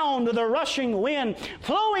sound of the rushing wind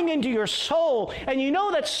flowing into your soul, and you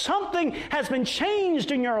know that something has been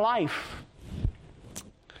changed in your life.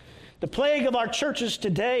 The plague of our churches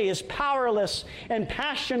today is powerless and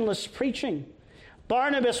passionless preaching.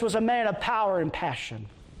 Barnabas was a man of power and passion.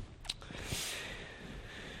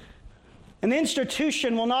 An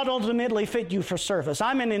institution will not ultimately fit you for service.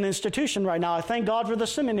 I'm in an institution right now. I thank God for the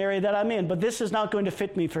seminary that I'm in, but this is not going to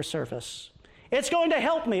fit me for service. It's going to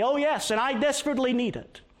help me, oh yes, and I desperately need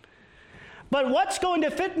it. But what's going to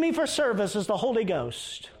fit me for service is the Holy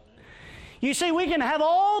Ghost. You see, we can have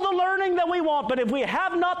all the learning that we want, but if we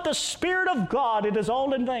have not the Spirit of God, it is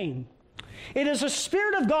all in vain. It is the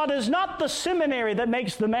Spirit of God, it is not the seminary that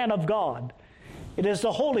makes the man of God. It is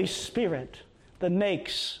the Holy Spirit that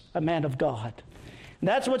makes a man of God. And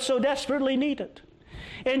that's what's so desperately needed.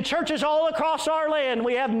 In churches all across our land,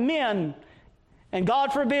 we have men, and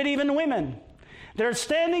God forbid even women, they're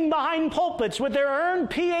standing behind pulpits with their earned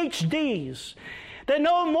PhDs that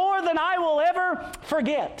know more than I will ever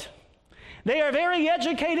forget. They are very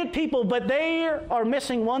educated people, but they are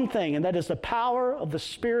missing one thing, and that is the power of the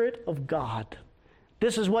Spirit of God.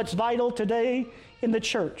 This is what's vital today in the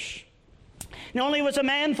church. Not only was a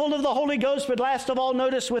man full of the Holy Ghost, but last of all,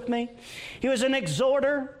 notice with me, he was an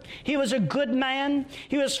exhorter. He was a good man.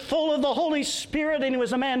 He was full of the Holy Spirit, and he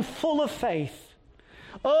was a man full of faith.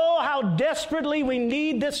 Oh, how desperately we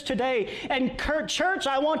need this today. And church,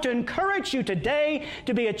 I want to encourage you today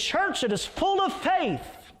to be a church that is full of faith.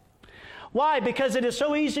 Why? Because it is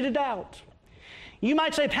so easy to doubt. You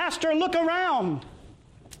might say, Pastor, look around.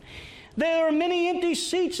 There are many empty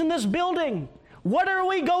seats in this building. What are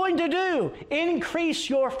we going to do? Increase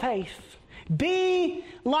your faith. Be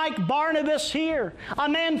like Barnabas here, a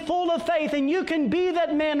man full of faith, and you can be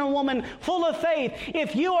that man or woman full of faith.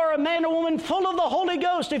 If you are a man or woman full of the Holy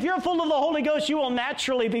Ghost, if you're full of the Holy Ghost, you will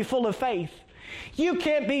naturally be full of faith. You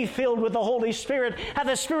can't be filled with the Holy Spirit, have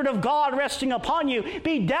the Spirit of God resting upon you,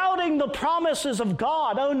 be doubting the promises of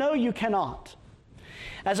God. Oh, no, you cannot.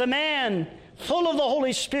 As a man full of the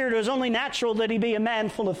Holy Spirit, it was only natural that he be a man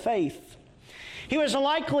full of faith. He was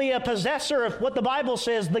likely a possessor of what the Bible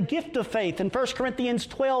says, the gift of faith in 1 Corinthians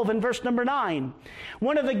 12 and verse number 9.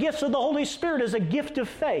 One of the gifts of the Holy Spirit is a gift of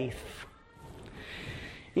faith.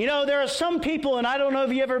 You know, there are some people, and I don't know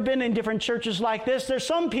if you've ever been in different churches like this, there's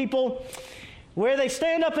some people where they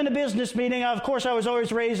stand up in a business meeting. Of course, I was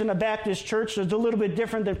always raised in a Baptist church, so it's a little bit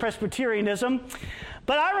different than Presbyterianism.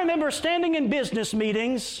 But I remember standing in business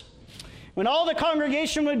meetings when all the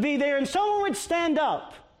congregation would be there and someone would stand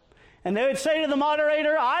up and they would say to the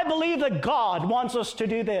moderator, I believe that God wants us to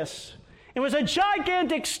do this. It was a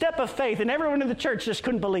gigantic step of faith, and everyone in the church just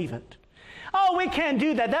couldn't believe it. Oh, we can't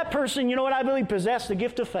do that. That person, you know what, I believe possessed the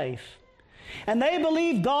gift of faith. And they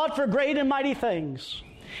believed God for great and mighty things.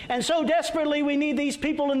 And so desperately we need these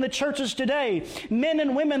people in the churches today, men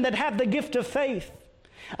and women that have the gift of faith.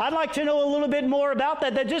 I'd like to know a little bit more about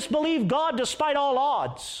that just believe God despite all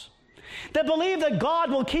odds. That believe that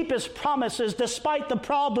God will keep His promises despite the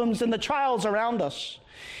problems and the trials around us.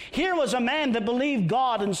 Here was a man that believed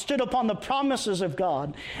God and stood upon the promises of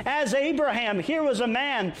God. As Abraham, here was a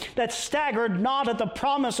man that staggered not at the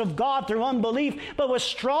promise of God through unbelief, but was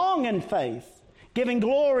strong in faith, giving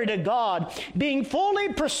glory to God, being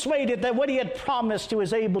fully persuaded that what He had promised He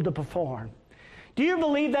was able to perform. Do you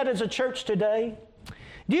believe that as a church today?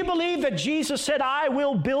 Do you believe that Jesus said, I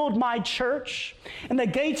will build my church and the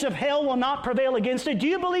gates of hell will not prevail against it? Do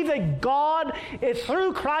you believe that God,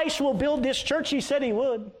 through Christ, will build this church? He said He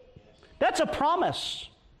would. That's a promise.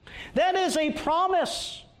 That is a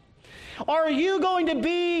promise. Or are you going to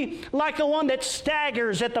be like the one that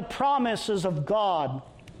staggers at the promises of God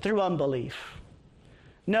through unbelief?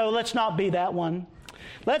 No, let's not be that one.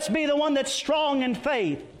 Let's be the one that's strong in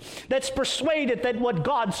faith, that's persuaded that what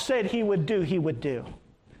God said He would do, He would do.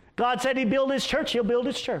 God said He'd build His church, He'll build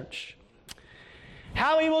His church.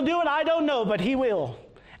 How He will do it, I don't know, but He will.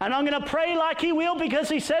 And I'm going to pray like He will because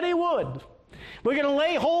He said He would. We're going to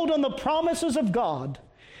lay hold on the promises of God.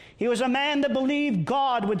 He was a man that believed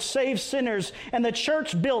God would save sinners, and the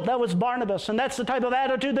church built. That was Barnabas, and that's the type of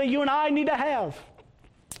attitude that you and I need to have.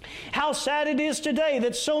 How sad it is today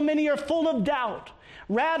that so many are full of doubt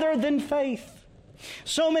rather than faith.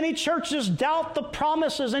 So many churches doubt the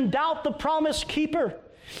promises and doubt the promise keeper.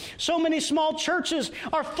 So many small churches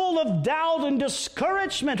are full of doubt and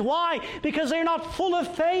discouragement. Why? Because they're not full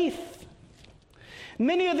of faith.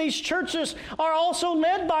 Many of these churches are also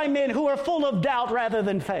led by men who are full of doubt rather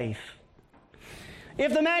than faith.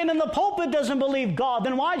 If the man in the pulpit doesn't believe God,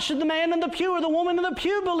 then why should the man in the pew or the woman in the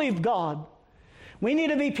pew believe God? We need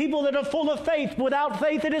to be people that are full of faith. Without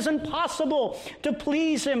faith, it is impossible to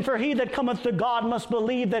please Him. For he that cometh to God must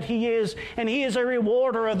believe that He is, and He is a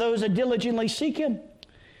rewarder of those that diligently seek Him.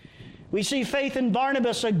 We see faith in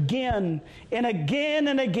Barnabas again and again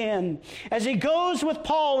and again as he goes with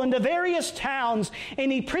Paul into various towns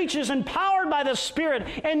and he preaches empowered by the Spirit,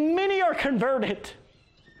 and many are converted.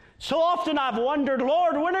 So often I've wondered,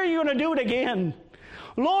 Lord, when are you going to do it again?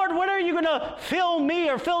 Lord, when are you going to fill me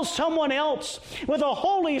or fill someone else with a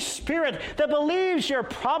Holy Spirit that believes your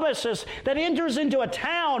promises, that enters into a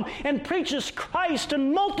town and preaches Christ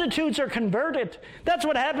and multitudes are converted? That's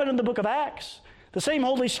what happened in the book of Acts. The same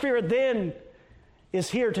Holy Spirit then is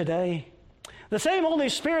here today. The same Holy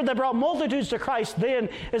Spirit that brought multitudes to Christ then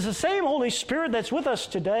is the same Holy Spirit that's with us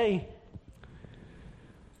today.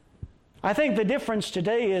 I think the difference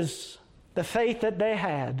today is the faith that they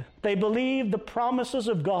had. They believed the promises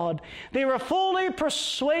of God. They were fully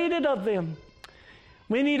persuaded of them.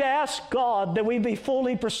 We need to ask God that we be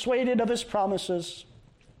fully persuaded of His promises.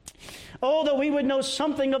 Oh, that we would know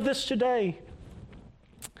something of this today.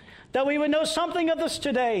 That we would know something of this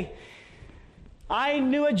today. I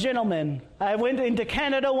knew a gentleman. I went into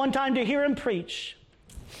Canada one time to hear him preach.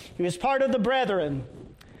 He was part of the Brethren.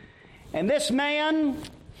 And this man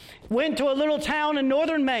went to a little town in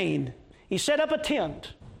northern Maine. He set up a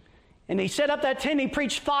tent. And he set up that tent. He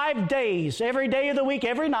preached 5 days, every day of the week,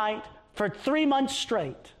 every night, for 3 months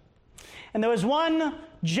straight. And there was one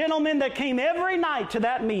gentleman that came every night to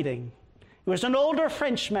that meeting. He was an older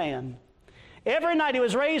French man. Every night, he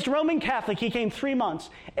was raised Roman Catholic. He came 3 months.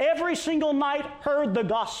 Every single night heard the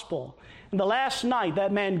gospel. And the last night,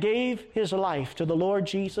 that man gave his life to the Lord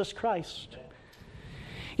Jesus Christ.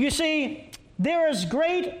 You see, there is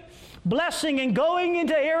great blessing in going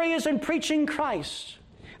into areas and preaching Christ.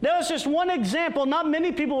 There was just one example. Not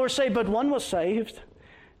many people were saved, but one was saved.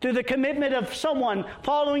 Through the commitment of someone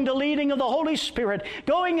following the leading of the Holy Spirit,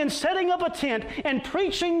 going and setting up a tent and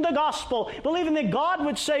preaching the gospel, believing that God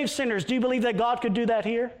would save sinners. Do you believe that God could do that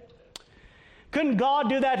here? Couldn't God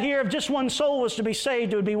do that here? If just one soul was to be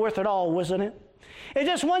saved, it would be worth it all, wasn't it? If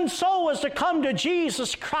just one soul was to come to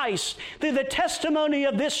Jesus Christ through the testimony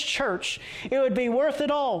of this church, it would be worth it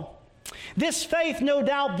all. This faith, no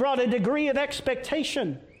doubt, brought a degree of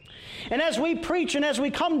expectation. And as we preach and as we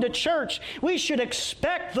come to church, we should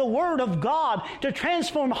expect the Word of God to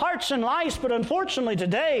transform hearts and lives. But unfortunately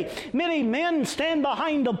today, many men stand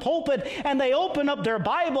behind the pulpit and they open up their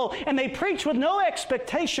Bible and they preach with no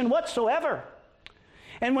expectation whatsoever.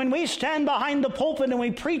 And when we stand behind the pulpit and we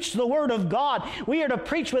preach the Word of God, we are to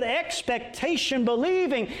preach with expectation,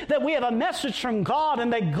 believing that we have a message from God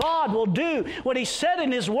and that God will do what He said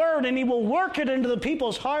in His Word and He will work it into the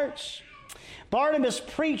people's hearts. Barnabas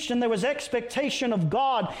preached and there was expectation of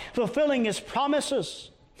God fulfilling His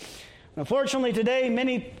promises. Unfortunately today,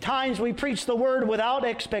 many times we preach the Word without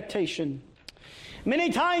expectation. Many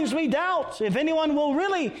times we doubt if anyone will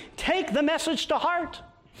really take the message to heart.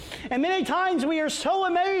 And many times we are so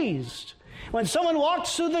amazed when someone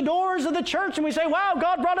walks through the doors of the church and we say, wow,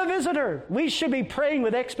 God brought a visitor. We should be praying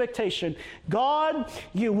with expectation. God,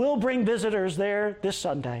 you will bring visitors there this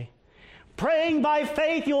Sunday. Praying by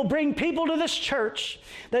faith, you'll bring people to this church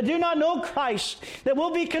that do not know Christ, that will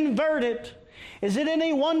be converted. Is it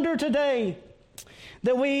any wonder today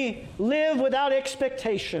that we live without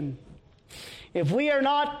expectation? If we are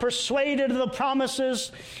not persuaded of the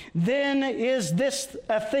promises, then is this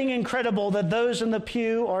a thing incredible that those in the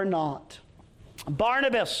pew are not?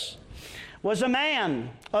 Barnabas was a man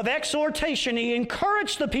of exhortation. He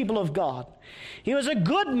encouraged the people of God. He was a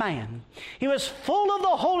good man. He was full of the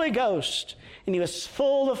Holy Ghost, and he was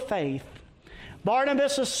full of faith.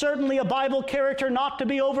 Barnabas is certainly a Bible character not to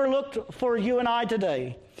be overlooked for you and I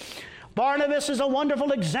today. Barnabas is a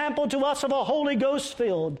wonderful example to us of a Holy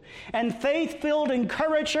Ghost-filled and faith-filled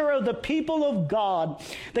encourager of the people of God.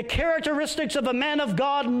 The characteristics of a man of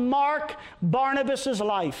God mark Barnabas'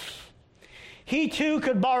 life. He too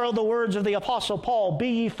could borrow the words of the Apostle Paul, "Be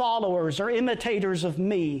ye followers or imitators of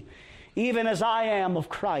me, even as I am of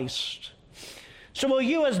Christ." So will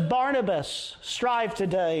you as Barnabas strive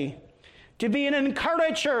today to be an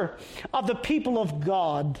encourager of the people of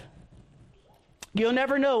God? You'll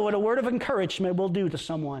never know what a word of encouragement will do to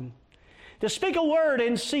someone. To speak a word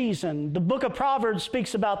in season. The book of Proverbs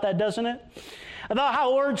speaks about that, doesn't it? About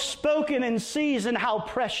how words spoken in season, how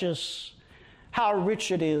precious, how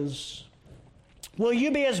rich it is. Will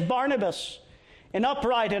you be as Barnabas, an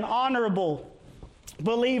upright and honorable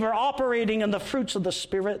believer operating in the fruits of the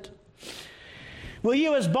Spirit? Will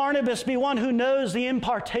you as Barnabas be one who knows the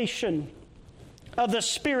impartation of the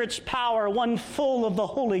Spirit's power, one full of the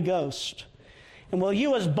Holy Ghost? And will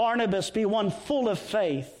you as Barnabas be one full of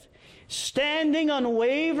faith, standing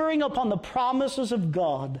unwavering upon the promises of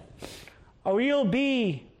God? Or will you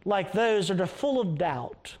be like those that are full of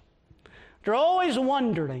doubt? They're always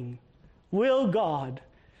wondering, will God?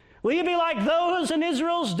 Will you be like those in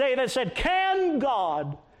Israel's day that said, can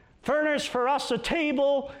God furnish for us a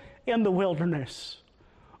table in the wilderness?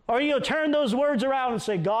 Or you'll turn those words around and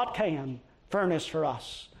say, God can furnish for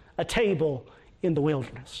us a table in the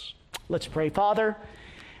wilderness. Let's pray. Father,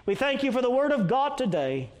 we thank you for the Word of God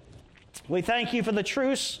today. We thank you for the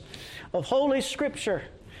truths of Holy Scripture.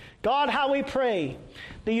 God, how we pray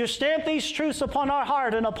that you stamp these truths upon our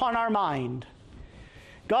heart and upon our mind.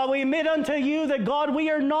 God, we admit unto you that, God, we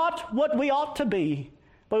are not what we ought to be.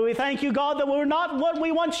 But we thank you, God, that we're not what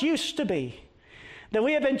we once used to be. That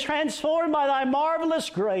we have been transformed by thy marvelous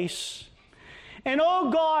grace. And oh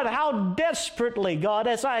God, how desperately, God,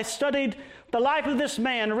 as I studied the life of this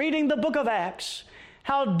man, reading the book of Acts,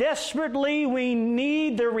 how desperately we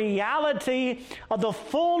need the reality of the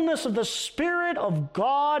fullness of the Spirit of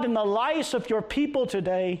God in the lives of your people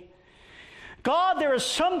today. God, there is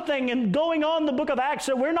something going on in the book of Acts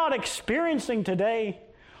that we're not experiencing today.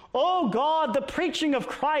 Oh God, the preaching of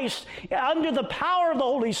Christ under the power of the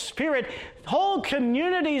Holy Spirit, whole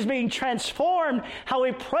communities being transformed. How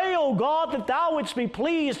we pray, oh God, that Thou wouldst be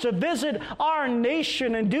pleased to visit our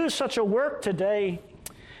nation and do such a work today.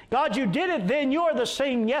 God, You did it then. You are the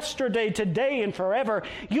same yesterday, today, and forever.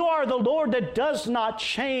 You are the Lord that does not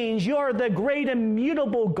change. You are the great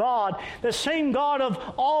immutable God, the same God of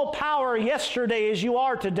all power yesterday as You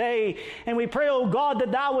are today. And we pray, oh God,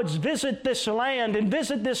 that Thou wouldst visit this land and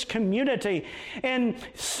visit this community and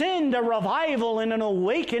send a revival and an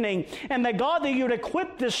awakening. And that God, that You'd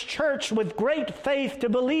equip this church with great faith to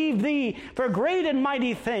believe Thee for great and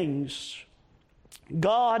mighty things.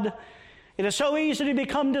 God, it is so easy to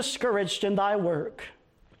become discouraged in Thy work.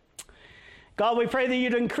 God, we pray that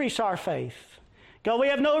You'd increase our faith. God, we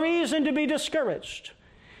have no reason to be discouraged.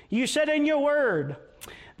 You said in Your word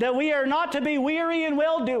that we are not to be weary in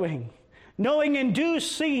well-doing, knowing in due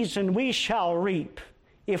season we shall reap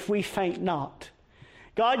if we faint not.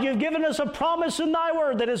 God, You've given us a promise in Thy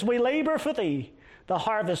word that as we labor for Thee, the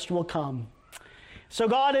harvest will come. So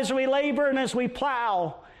God, as we labor and as we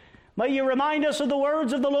plow, may You remind us of the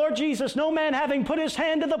words of the Lord Jesus, no man having put his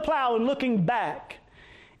hand to the plow and looking back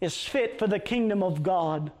is fit for the kingdom of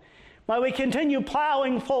God. May we continue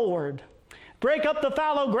plowing forward, break up the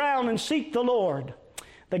fallow ground and seek the Lord,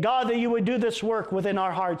 the God, that You would do this work within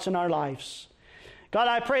our hearts and our lives. God,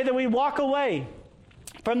 I pray that we walk away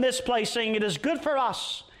from this place saying it is good for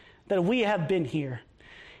us that we have been here.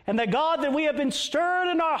 And that God, that we have been stirred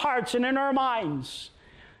in our hearts and in our minds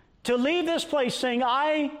to leave this place saying,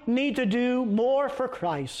 I need to do more for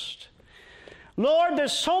Christ. Lord,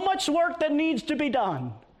 there's so much work that needs to be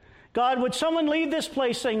done. God, would someone leave this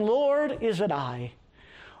place saying, Lord, is it I?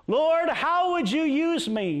 Lord, how would You use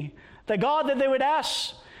me? The God, that they would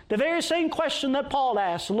ask the very same question that Paul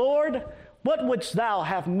asked, Lord, what wouldst Thou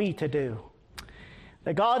have me to do?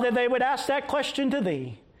 The God, that they would ask that question to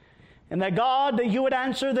Thee, and that God, that You would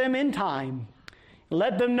answer them in time.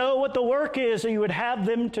 Let them know what the work is that You would have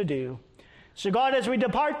them to do. So God, as we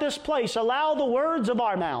depart this place, allow the words of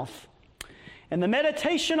our mouth and the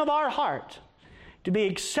meditation of our heart to be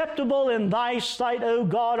acceptable in Thy sight, O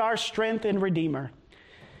God, our strength and Redeemer.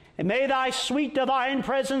 And may Thy sweet divine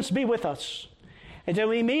presence be with us until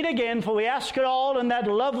we meet again, for we ask it all in that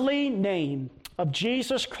lovely name of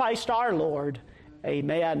Jesus Christ our Lord.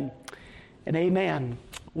 Amen and amen.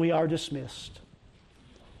 We are dismissed.